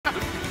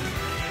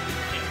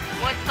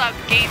what's up,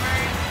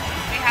 gamers?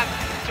 We have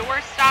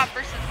Doorstop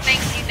versus Thank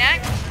You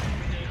next.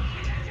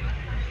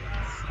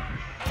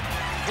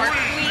 Our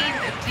queen,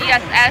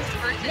 ZSS,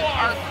 versus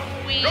our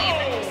queen,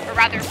 or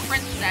rather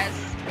princess,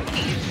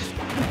 Hive.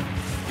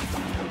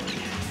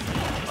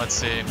 Let's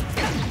see.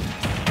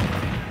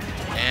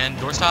 And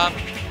Doorstop,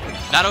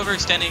 not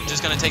overextending,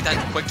 just going to take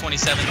that quick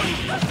 27.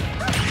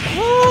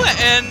 Woo!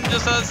 And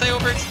just say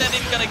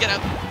overextending, going to get a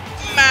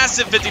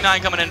massive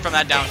 59 coming in from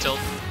that down tilt.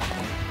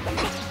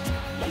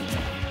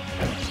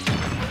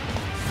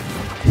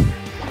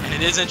 And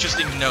it is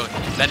interesting to note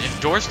that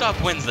if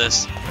Doorstop wins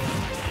this,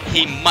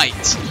 he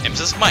might,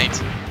 emphasis might,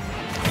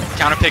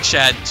 counterpick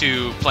Shad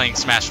to playing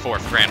Smash 4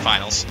 for Grand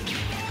Finals.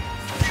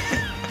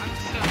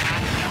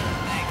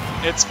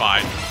 It's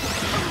fine.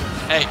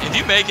 Hey, if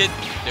you make it,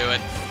 do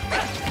it.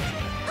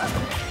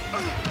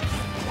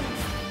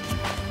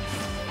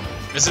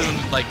 This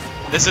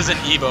isn't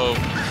Evo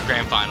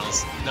Grand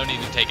Finals. No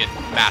need to take it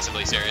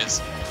massively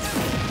serious.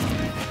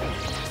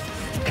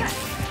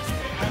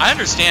 I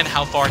understand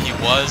how far he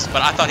was,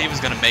 but I thought he was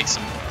gonna make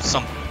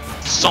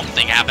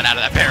something happen out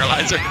of that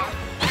paralyzer.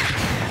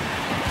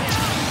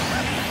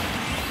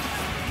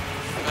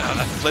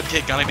 That flip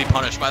kick gonna be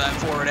punished by that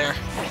forward air.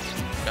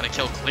 Gonna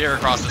kill clear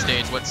across the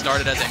stage. What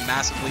started as a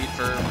massive lead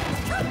for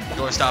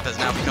Doorstop has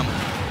now become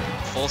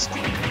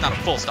not a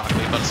full stock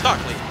lead, but a stock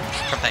lead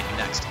from Thank You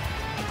next.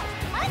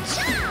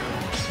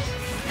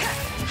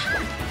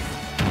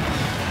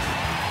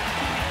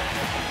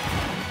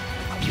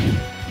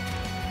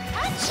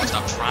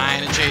 Stop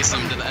trying to chase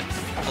him to that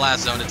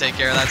blast zone to take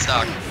care of that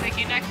stock. Thank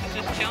You next is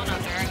just chilling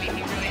out there. I mean,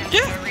 he really has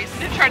no reason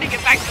to try to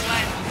get back to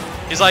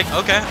ledge. He's like,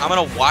 okay, I'm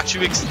gonna watch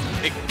you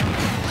expend.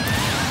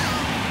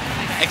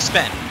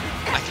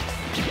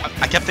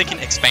 I kept thinking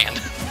expand.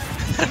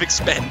 Instead of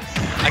expend.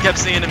 I kept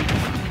seeing him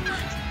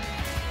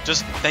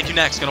just Thank You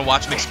next. Gonna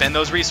watch him expend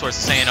those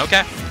resources, saying,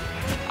 okay,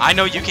 I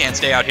know you can't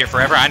stay out here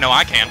forever. I know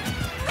I can.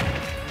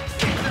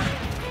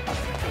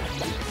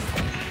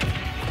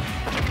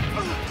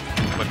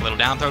 Quick little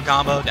down throw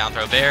combo, down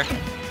throw bear.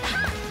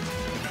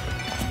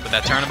 Put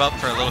that turnabout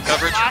for a little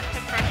coverage. Lots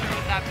of pressure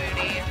with that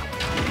booty.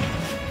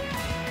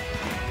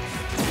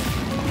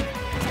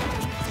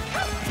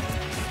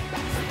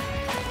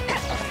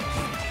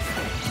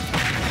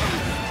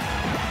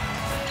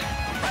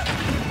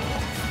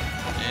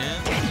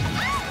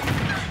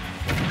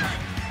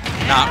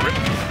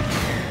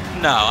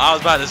 No, I was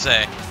about to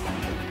say.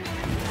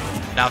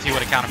 Now if he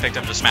would have counterpicked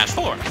him to Smash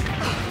 4.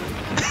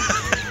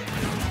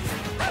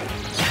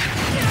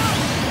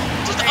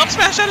 Just up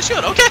smash out of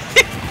shield, okay.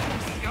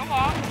 Go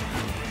on.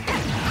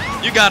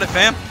 You got it,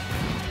 fam.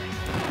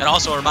 And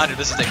also a reminder,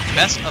 this is a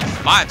best of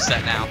 5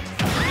 set now.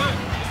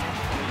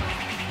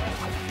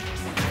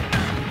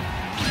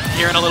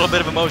 Hearing a little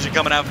bit of emotion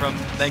coming out from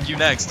Thank You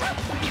next.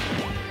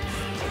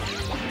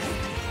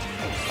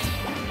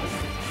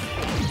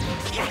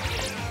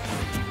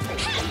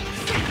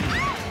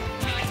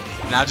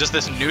 Now just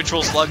this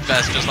neutral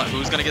slugfest, just like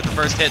who's gonna get the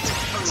first hits,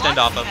 stand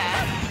off of.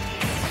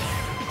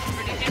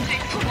 Or did you say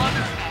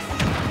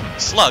slugfest?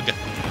 Slug.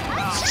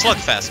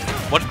 Slugfest.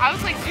 What? I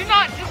was like, do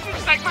not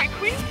disrespect my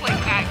queens like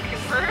that,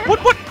 Cooper.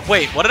 What?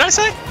 Wait, what did I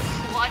say?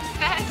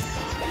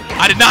 Slugfest?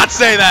 I did not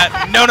say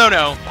that. No.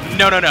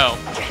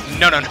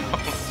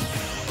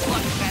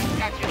 Slugfest,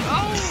 got you.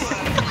 Oh,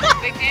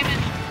 big damage.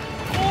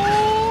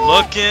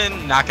 Oh.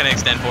 Looking, not gonna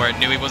extend for it.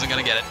 Knew he wasn't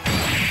gonna get it.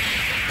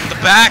 The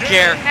back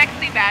air.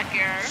 Sexy back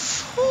air.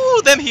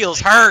 Ooh, them heels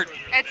hurt.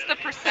 It's the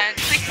percent,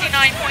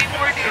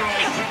 69.4, dude.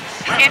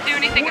 You can't do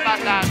anything about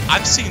that.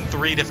 I've seen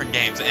 3 different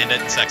games end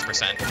at sex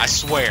percent. I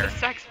swear.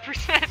 Sex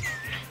percent.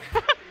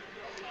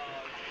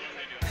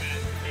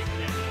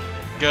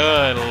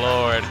 Good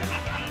lord.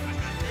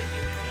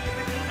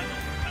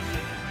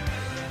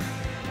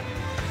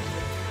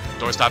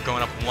 Doorstop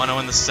going up 1-0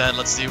 in the set.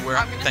 Let's see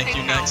where Thank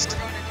You next. We're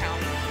going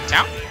to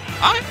town. Town?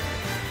 Alright.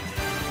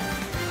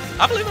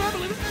 I believe it.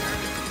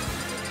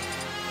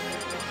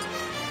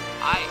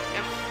 I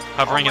am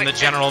Hovering in the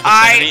general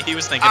vicinity, he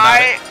was thinking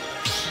about it.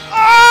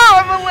 Oh,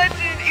 I'm a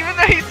legend! Even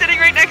though he's sitting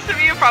right next to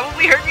me, you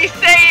probably heard me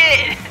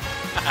say it!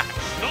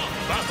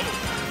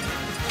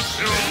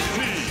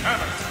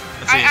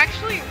 I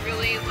actually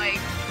really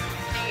like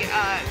the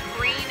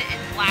green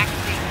and black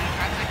safety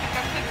dress. I think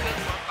that's a good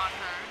look on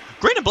her.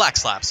 Green and black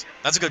slaps.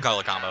 That's a good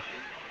color combo.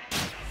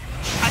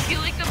 I feel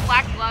like the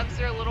black gloves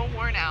are a little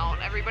worn out.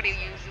 Everybody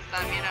uses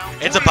them, you know?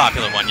 It's a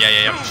popular one.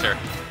 Yeah, for sure.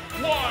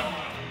 1,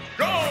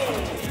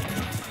 go!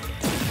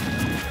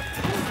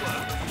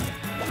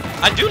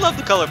 I do love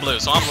the color blue,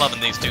 so I'm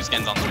loving these 2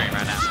 skins on the screen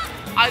right now.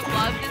 I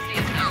love the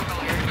ZSS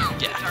color.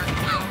 Yeah. Dark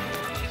blue.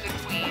 She's a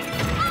queen.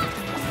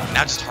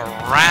 Now just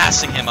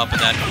harassing him up in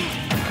that.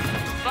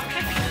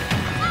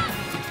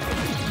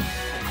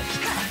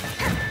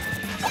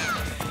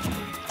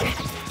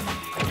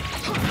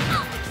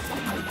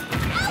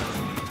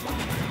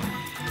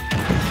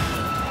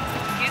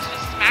 He's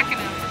just smacking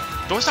him.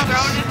 Doorstop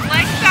Throwing his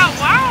legs out.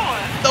 Wow.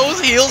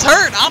 Those heels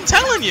hurt, I'm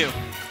telling you.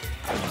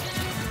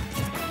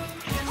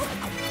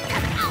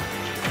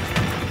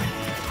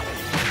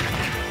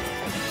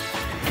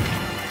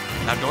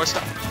 Now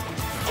Doorstop.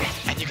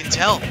 And you can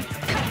tell.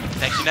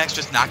 Thank you next,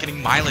 just not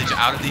getting mileage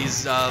out of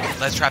these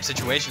ledge trap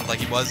situations like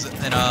he was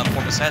in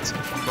former sets.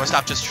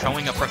 Doorstop just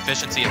showing a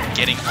proficiency of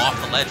getting off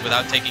the ledge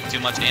without taking too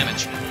much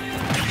damage.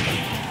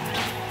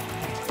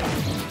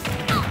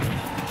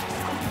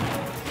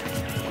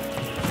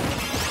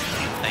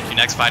 Thank you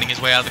next, fighting his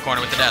way out of the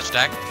corner with the dash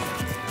attack.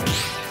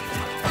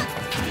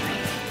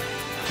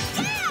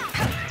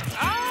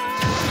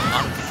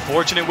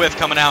 Unfortunate whiff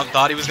coming out.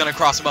 Thought he was going to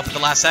cross him up at the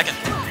last second.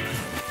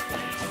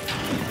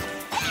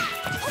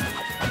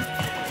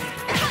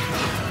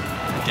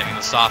 Getting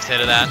the soft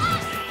hit of that.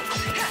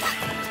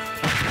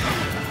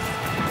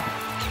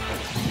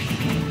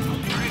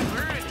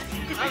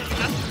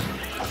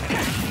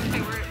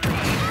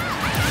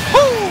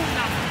 Woo!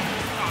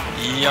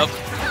 Yep.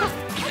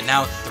 And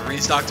now 3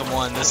 stock to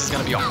 1. This is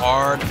going to be a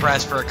hard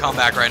press for a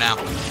comeback right now.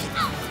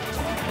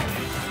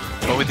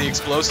 But with the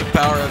explosive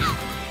power of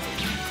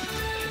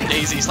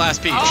Daisy /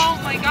 Peach. Oh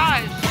my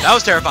gosh. That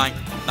was terrifying.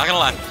 Not gonna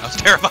lie. That was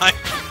terrifying.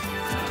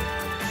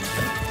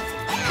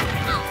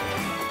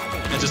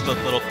 And just a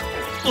little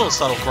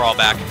subtle crawl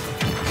back.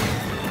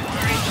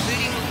 Alright, the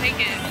booty will take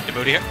it. The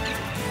booty here.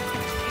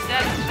 He's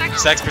at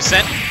 6%. Just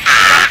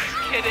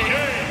kidding.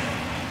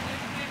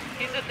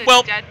 He's at the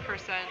dead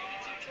percent.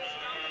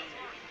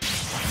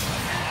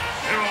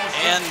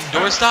 And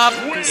Doorstop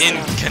in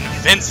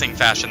convincing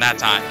fashion that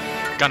time.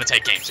 Gonna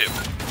take game 2.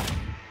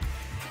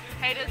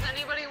 Hey, does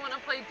anybody want to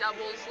play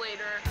doubles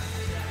later?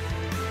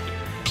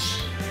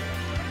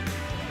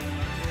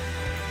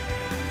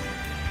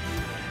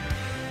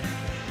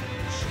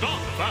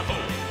 Stop battle.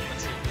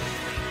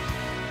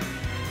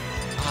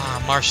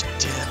 Ah, Marsh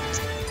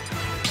dipped.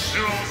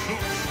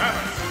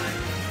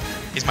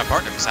 0-7. He's my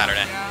partner for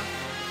Saturday. Yeah.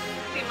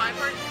 See, my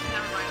part,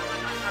 never mind.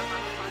 I'm not talking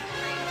about this on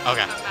screen.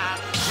 Okay. I'm mad.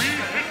 We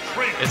hit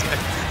trade.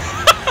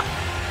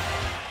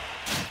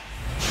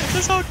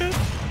 It's all good.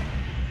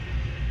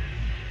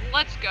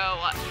 Let's go.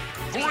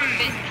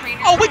 Fit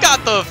trainer. Oh, we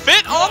got the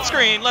fit on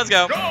screen. Let's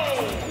go. Go!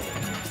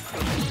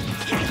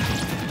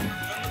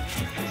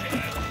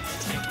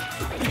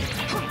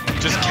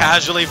 Just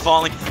casually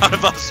falling out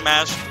of up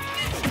smash.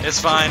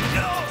 It's fine.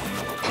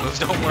 Moves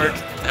don't work.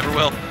 Never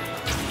will. JB,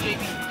 just kidding.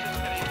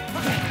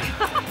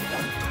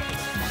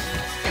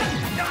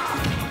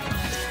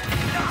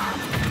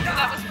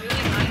 That was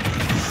really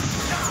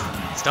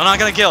nice. Still not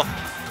gonna kill.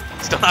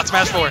 Still not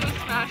smash 4.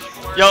 Smash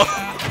 4. Yo.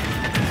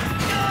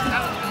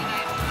 That was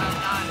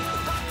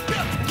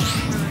really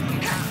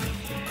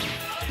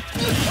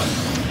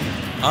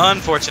nice.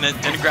 Unfortunate.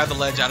 Didn't grab the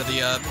ledge out of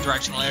the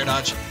directional air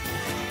dodge.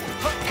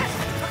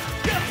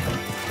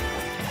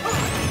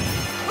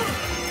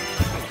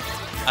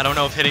 I don't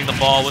know if hitting the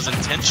ball was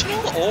intentional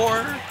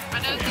or...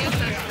 I know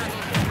ZSS struggles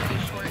with really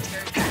short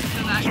characters, so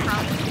that is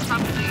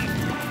probably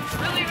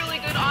really, really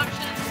good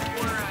option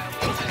for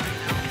Wilson.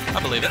 I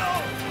believe it.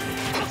 Also,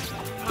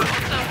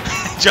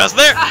 Just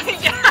there.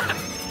 yeah.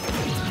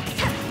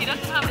 He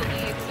doesn't have a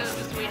lead, so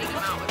just waiting him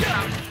out with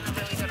Crouch is a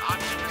really good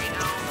option right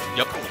now.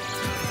 Yep.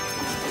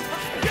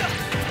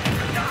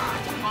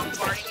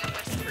 Bombarding him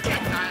with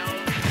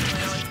projectiles.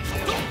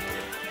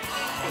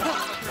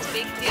 For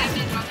big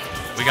damage on the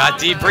We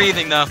got deep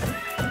breathing though.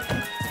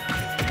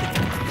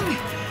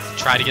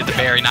 Try to get the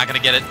berry, not gonna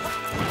get it.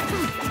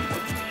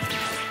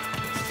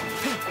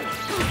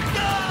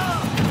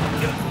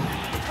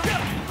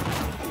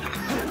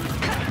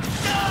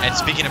 And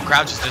speaking of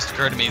crouches, just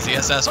occurred to me,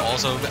 ZSS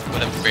also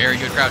with a very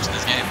good crouch in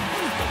this game.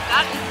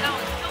 That is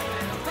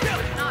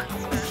not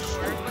Smash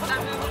 4, but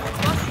that move was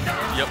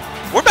Yep.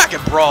 We're back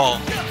at Brawl.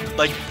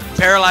 Like,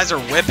 Paralyzer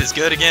Whip is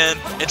good again.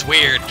 It's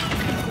weird.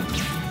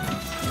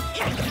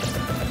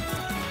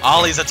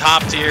 Ollie's a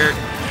top tier.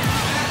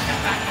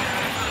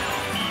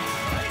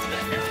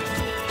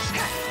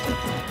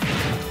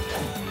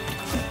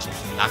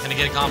 Not gonna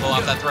get a combo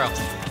off that throw.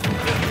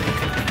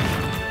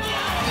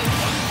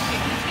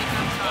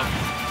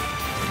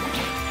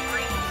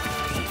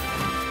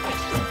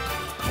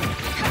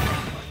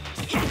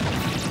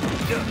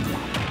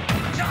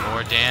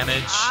 More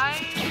damage.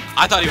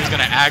 I thought he was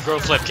gonna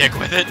aggro flip kick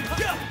with it.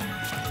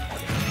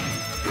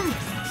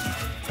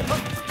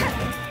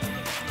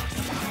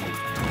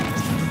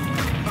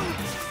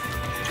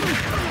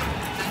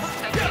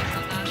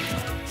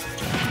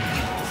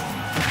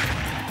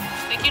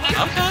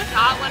 Okay.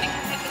 Not letting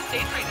him hit the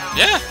stage right now.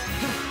 Yeah.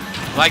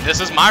 Like,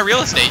 this is my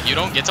real estate. You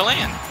don't get to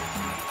land.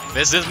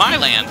 This is my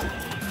land. Amazing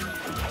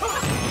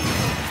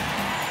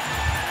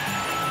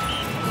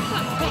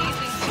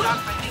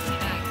stuff by Nikki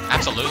next.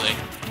 Absolutely.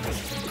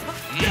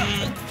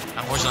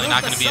 Unfortunately,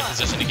 not going to be in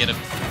position to get a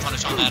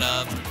punish on that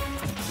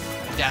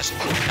dash,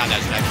 not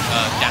dash attack,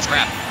 dash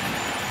grab.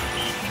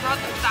 He brought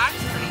the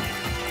stacks pretty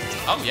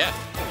good. Oh yeah.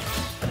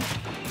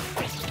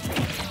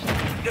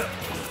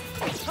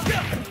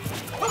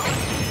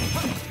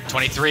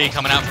 '23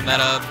 coming out from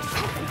that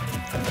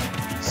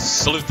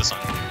salute the sun.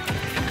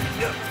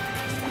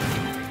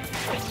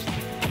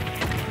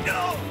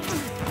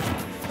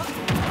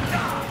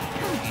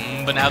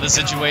 But now the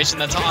situation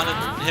that's on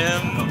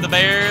him, the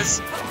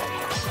Bears.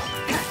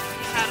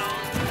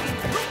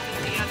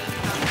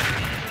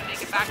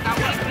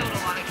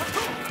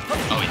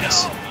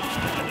 yes.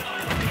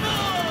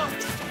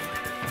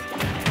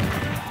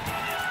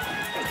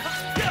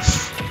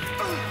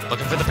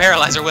 Looking for the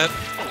paralyzer whip.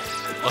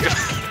 Looking.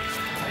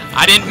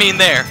 I didn't mean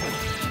there.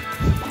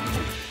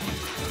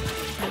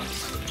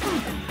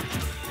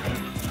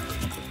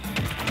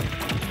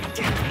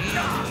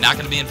 Not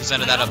going to be in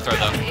percent of that up throw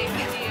though.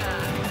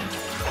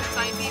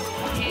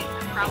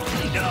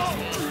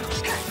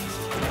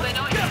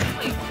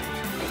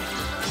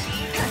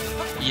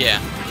 Yeah.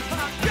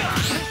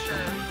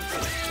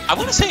 I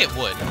want to say it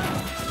would.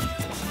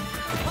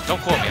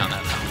 Don't quote me on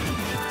that.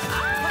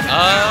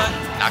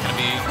 Not going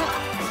to be.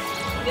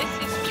 This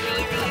is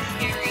really, really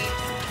scary.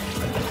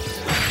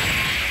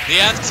 The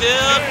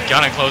F-tip.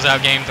 Gonna close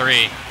out game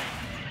 3.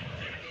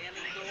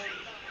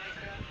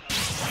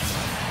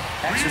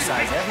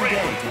 Exercise every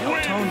day to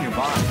help tone your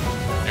body.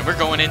 And we're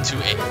going into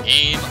a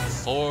game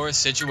 4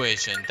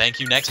 situation. Thank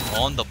you. Next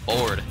on the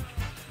board.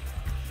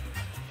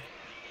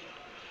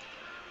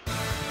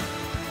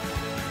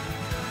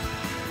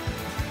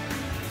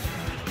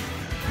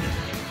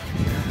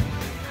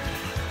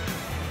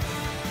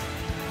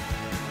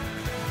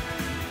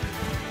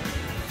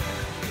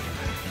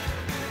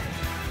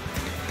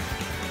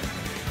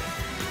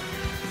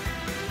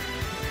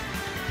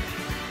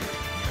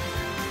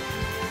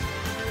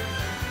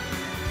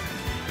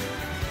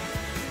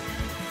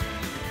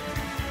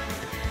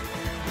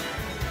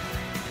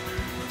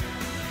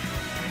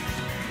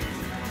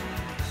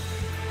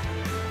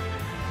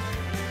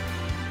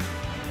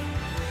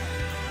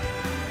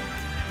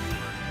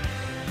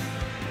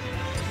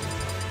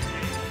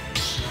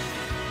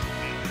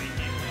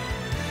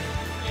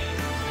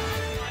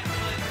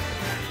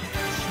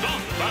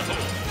 Battle.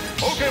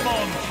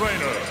 Pokemon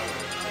Trainer.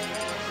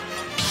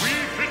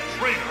 Wii Fit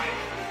Trainer.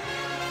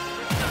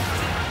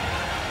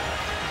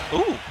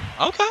 Ooh,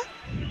 okay.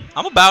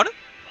 I'm about it.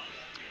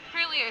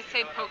 Apparently I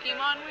say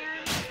Pokemon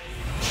weird.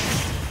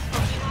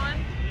 Pokemon?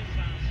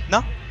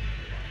 No.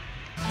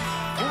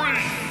 3,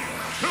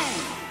 2,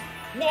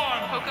 1.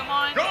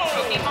 Pokemon? Go!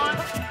 Pokemon?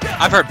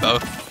 I've heard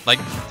both. Like,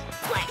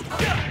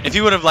 if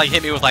you would have like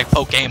hit me with like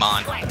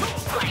Pokemon,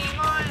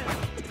 Pokemon?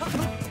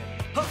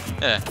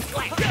 yeah,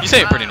 you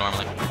say it pretty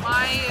normally.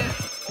 My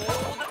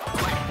old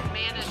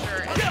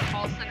manager at the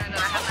call center that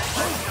I had my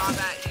first job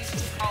at used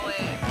to call it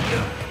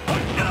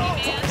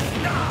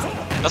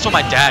Pokemon. That's what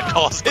my dad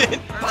calls it.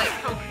 Or like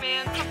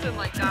Pokemon, something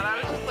like that. I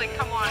was just like,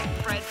 come on,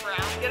 Fred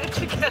Brown, get it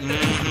together.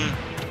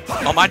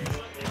 Oh,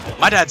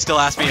 my dad still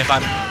asks me if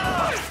I'm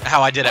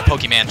how I did at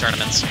Pokemon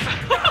tournaments.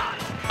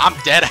 I'm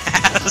dead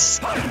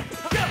ass.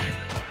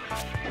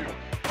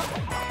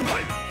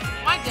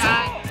 My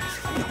dad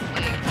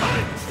like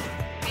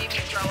made me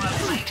grow up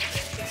playing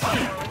 64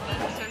 with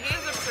him, so he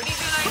has a pretty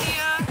good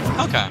idea.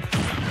 Okay.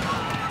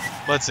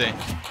 Let's see.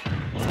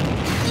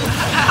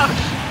 Ouch.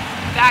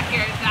 Back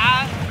here,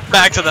 that.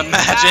 Back to the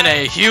match in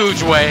a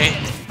huge way.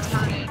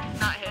 Hurt it,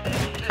 not hit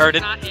it. Hurt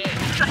it. Not hit.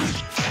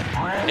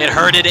 It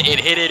hurted, it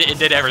hit it, it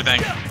did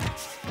everything.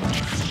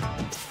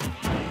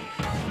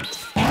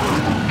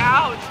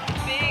 Ouch.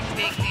 Big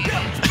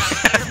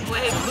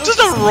damage. Just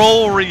a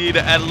roll read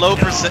at low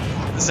percent,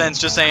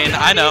 just saying,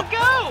 I know. Go.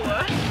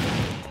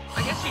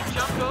 I guess you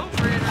jump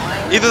over it. Or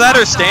like Either that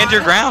or stand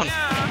your ground.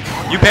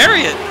 Yeah. You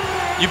parry it.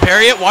 You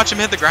parry it, watch him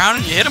hit the ground,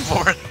 and you hit him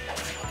for it.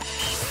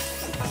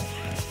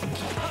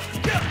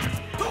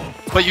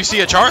 But you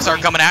see a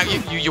Charizard coming out,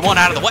 you want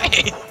out of the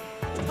way.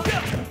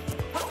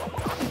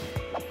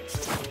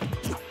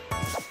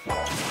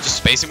 Just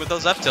spacing with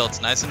those F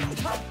tilts, nice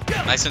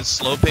and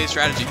slow paced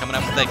strategy coming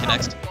up with Thank You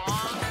next.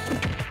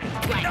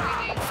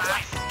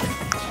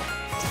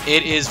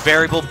 It is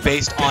variable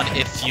based on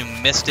if you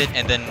missed it,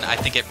 and then I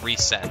think it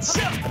resets.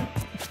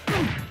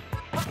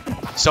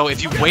 So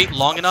if you wait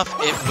long enough,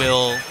 it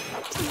will.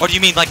 Or do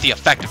you mean like the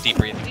effect of deep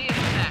breathing?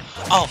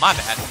 Oh, my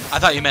bad. I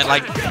thought you meant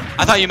like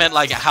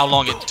how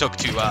long it took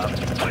to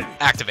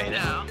activate it.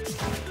 No.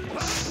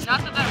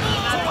 Not that that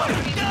really matters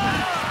to me,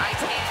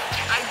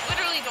 because I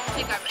literally don't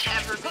think I've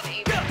ever been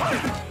able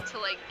to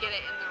like get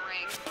it in the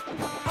ring.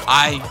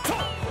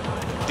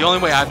 The only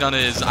way I've done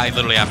it is I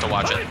literally have to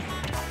watch it.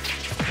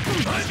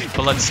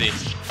 But let's see.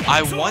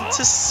 I want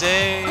to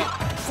say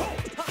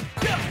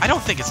I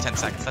don't think it's 10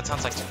 seconds. That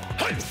sounds like too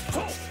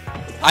long.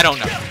 I don't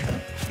know.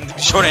 The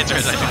short answer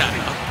is I do not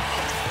know.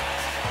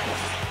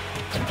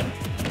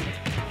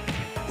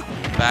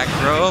 Back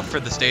row for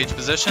the stage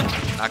position.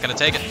 Not gonna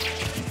take it.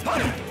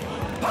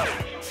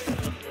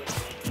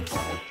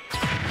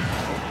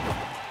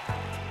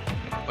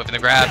 Whipping the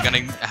grab,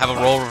 gonna have a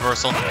roll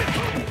reversal.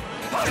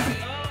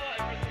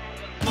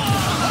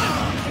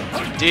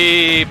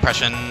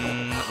 Depression,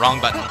 wrong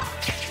button.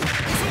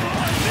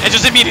 And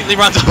just immediately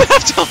runs up and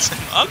F tilts him.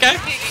 Okay.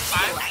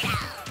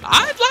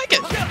 I'd like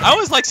it. I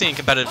always like seeing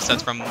competitive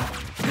sets from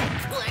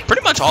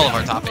pretty much all of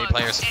our top 8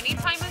 players.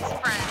 Anytime it's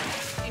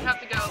friends, you have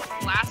to go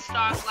last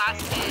stock,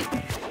 last hit,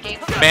 game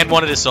time. Man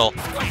wanted his soul.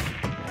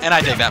 And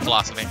I dig that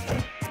philosophy.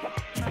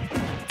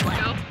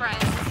 No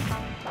friends.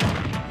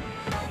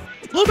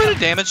 A little bit of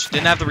damage.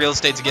 Didn't have the real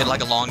estate to get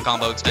like a long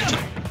combo extension.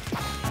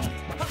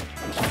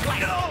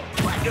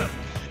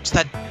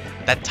 just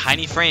that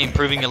tiny frame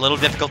proving a little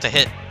difficult to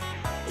hit.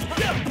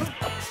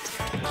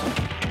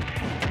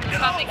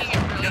 Stop making it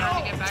really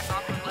hard to get back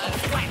off the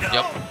ledge.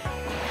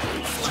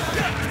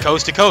 Yep.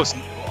 Coast to coast.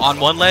 On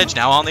one ledge,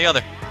 now on the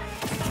other.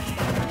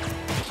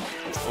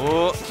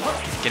 Oh,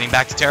 getting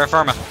back to terra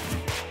firma.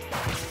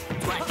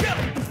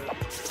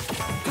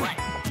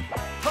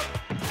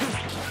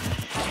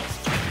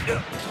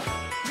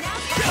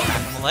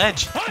 Back on the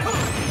ledge.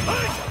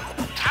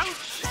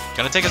 Ouch.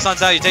 Gonna take a sun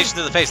salutation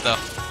to the face, though.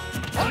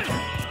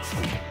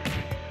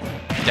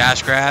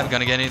 Dash grab,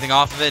 gonna get anything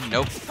off of it?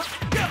 Nope.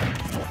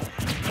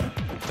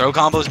 Throw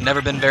combos,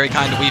 never been very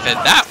kind to Weave Hit.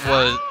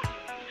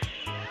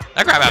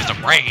 That grab has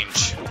some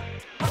range.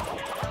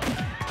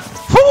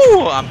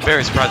 Whew! I'm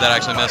very surprised that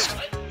actually missed.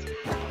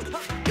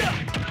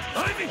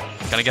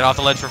 Gonna get off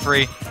the ledge for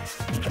free.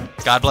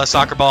 God bless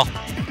soccer ball.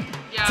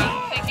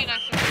 Yeah, thank you,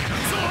 next.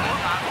 Really good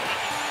job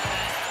making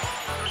sure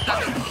that we're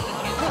stuck in the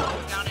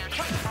down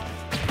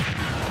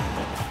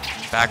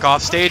air. Back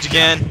off stage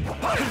again.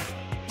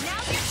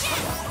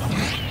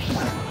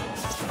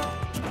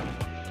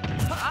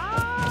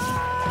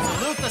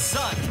 Salute the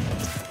sun.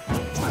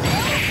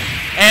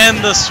 And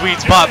the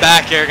sweet spot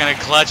back air gonna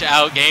clutch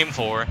out game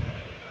 4.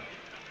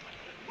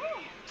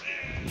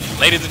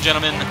 Ladies and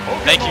gentlemen,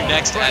 thank you.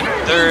 Next at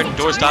third,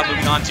 Doorstop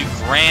moving on to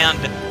grand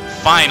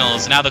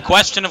finals. Now the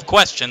question of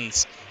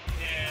questions.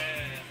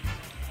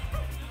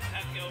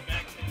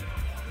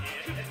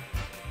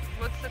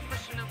 What's the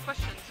question of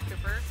questions,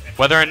 Cooper?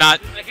 Whether or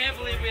not I can't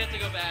believe we have to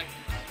go back.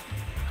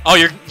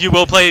 you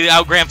will play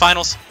out grand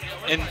finals.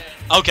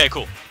 Okay,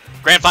 cool.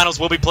 Grand finals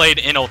will be played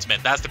in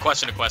Ultimate. That's the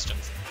question of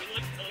questions.